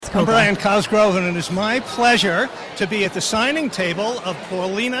Porizkova. I'm Brian Cosgrove, and it is my pleasure to be at the signing table of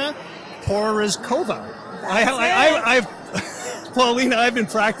Paulina Porizkova. Paulina, I've been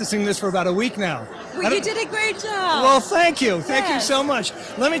practicing this for about a week now. Well, you did a great job. Well, thank you. Thank you so much.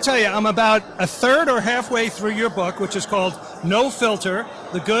 Let me tell you, I'm about a third or halfway through your book, which is called No Filter,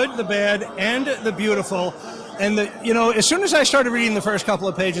 The Good, the Bad, and the Beautiful. And, as soon as I started reading the first couple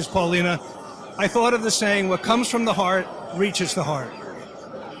of pages, Paulina, I thought of the saying, what comes from the heart reaches the heart.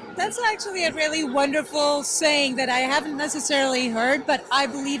 That's actually a really wonderful saying that I haven't necessarily heard, but I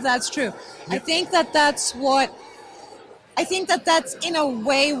believe that's true. I think that's in a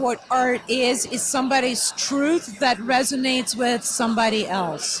way what art is somebody's truth that resonates with somebody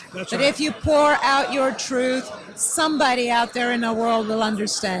else. That's but right. if you pour out your truth, somebody out there in the world will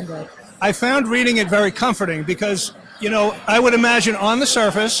understand it. I found reading it very comforting because, I would imagine on the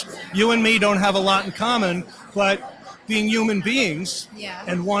surface, you and me don't have a lot in common, but being human beings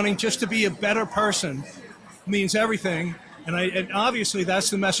and wanting just to be a better person means everything. And obviously that's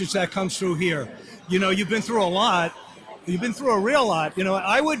the message that comes through here. You've been through a lot. You've been through a real lot.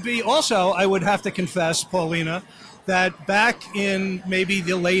 I would have to confess, Paulina, that back in maybe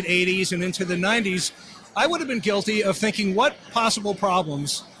the late 80s and into the 90s, I would have been guilty of thinking what possible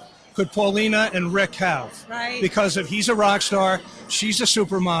problems could Paulina and Rick have? Right. Because he's a rock star, she's a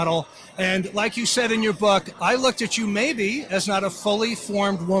supermodel, and like you said in your book, I looked at you maybe as not a fully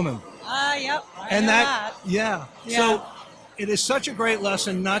formed woman. Yep. And that. So it is such a great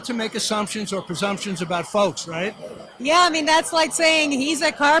lesson not to make assumptions or presumptions about folks, right? Yeah, that's like saying he's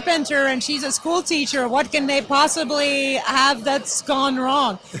a carpenter and she's a school teacher. What can they possibly have that's gone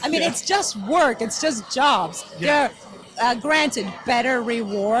wrong? It's just work. It's just jobs. Yeah. They're, granted, better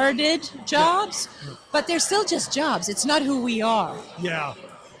rewarded jobs, but they're still just jobs. It's not who we are. Yeah.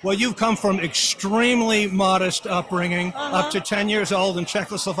 Well, you've come from extremely modest upbringing, up to 10 years old in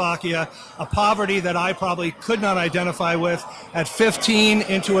Czechoslovakia, a poverty that I probably could not identify with. At 15,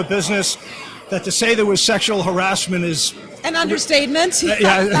 into a business that to say there was sexual harassment is... An understatement.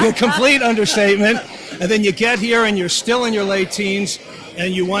 A complete understatement. And then you get here and you're still in your late teens,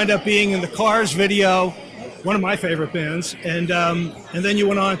 and you wind up being in the Cars video, one of my favorite bands, and then you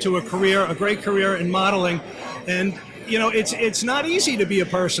went on to a great career in modeling. And it's not easy to be a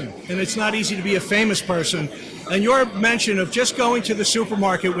person, and it's not easy to be a famous person. And your mention of just going to the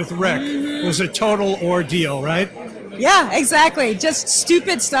supermarket with Rick was a total ordeal, right? Yeah, exactly. Just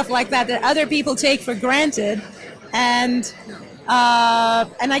stupid stuff like that other people take for granted. And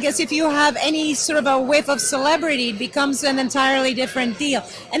I guess if you have any sort of a whiff of celebrity, it becomes an entirely different deal.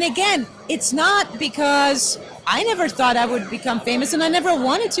 And again, it's not because I never thought I would become famous, and I never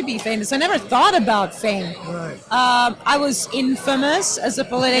wanted to be famous. I never thought about fame. Right. I was infamous as a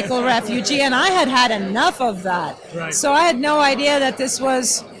political refugee, and I had enough of that. Right. So I had no idea that this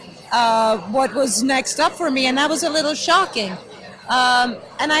was what was next up for me, and that was a little shocking.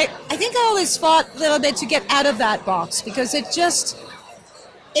 And I think I always fought a little bit to get out of that box, because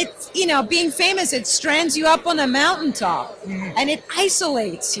being famous, it strands you up on a mountaintop and it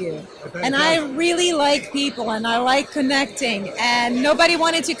isolates you. And I really like people and I like connecting, and nobody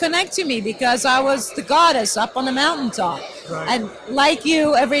wanted to connect to me because I was the goddess up on the mountaintop. Right. And like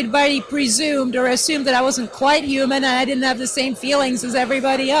you, everybody presumed or assumed that I wasn't quite human and I didn't have the same feelings as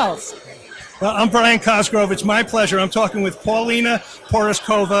everybody else. Well, I'm Brian Cosgrove. It's my pleasure. I'm talking with Paulina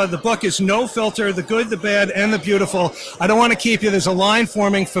Porizkova. The book is No Filter, The Good, the Bad, and the Beautiful. I don't want to keep you. There's a line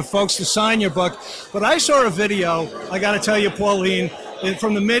forming for folks to sign your book. But I saw a video, I got to tell you, Pauline,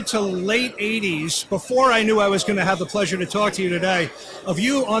 from the mid to late 80s, before I knew I was going to have the pleasure to talk to you today, of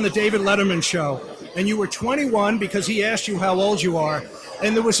you on the David Letterman show. And you were 21 because he asked you how old you are.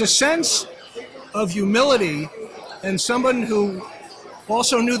 And there was a sense of humility and someone who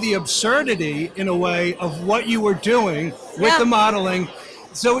also knew the absurdity, in a way, of what you were doing with the modeling.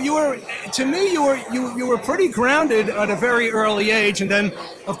 So you were pretty grounded at a very early age, and then,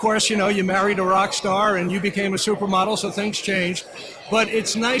 of course, you married a rock star and you became a supermodel, so things changed. But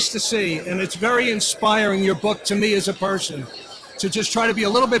it's nice to see, and it's very inspiring, your book, to me as a person, to just try to be a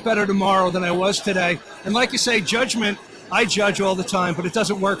little bit better tomorrow than I was today. And like you say, judgment, I judge all the time, but it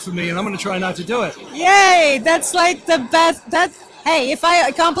doesn't work for me, and I'm going to try not to do it. Yay! That's like the best. Hey, if I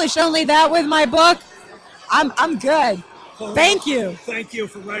accomplish only that with my book, I'm good. Well, Thank you. Thank you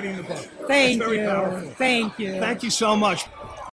for writing the book. Thank It's very you. powerful. Thank you. Thank you so much.